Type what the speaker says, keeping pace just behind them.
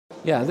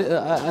Yeah,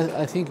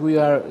 I think we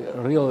are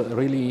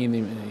really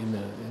in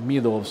the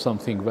middle of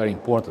something very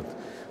important.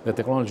 The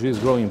technology is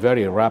growing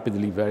very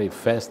rapidly, very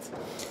fast.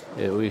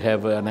 We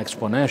have an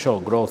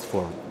exponential growth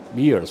for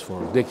years,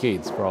 for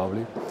decades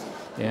probably.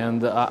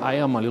 And I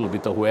am a little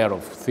bit aware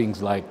of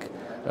things like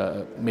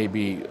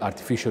maybe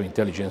artificial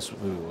intelligence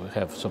will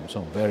have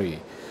some very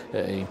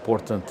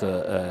important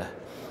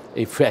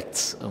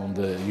effects on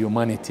the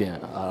humanity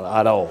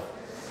at all.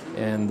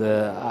 And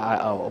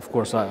of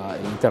course,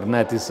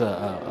 internet is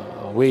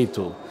a way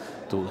to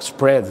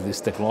spread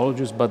these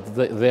technologies, but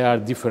they are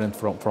different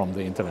from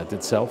the internet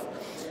itself.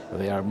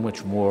 They are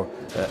much more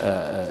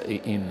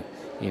in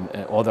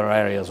other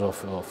areas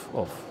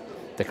of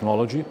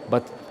technology.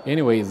 But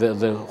anyway,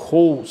 the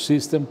whole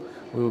system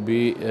will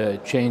be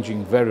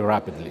changing very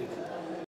rapidly.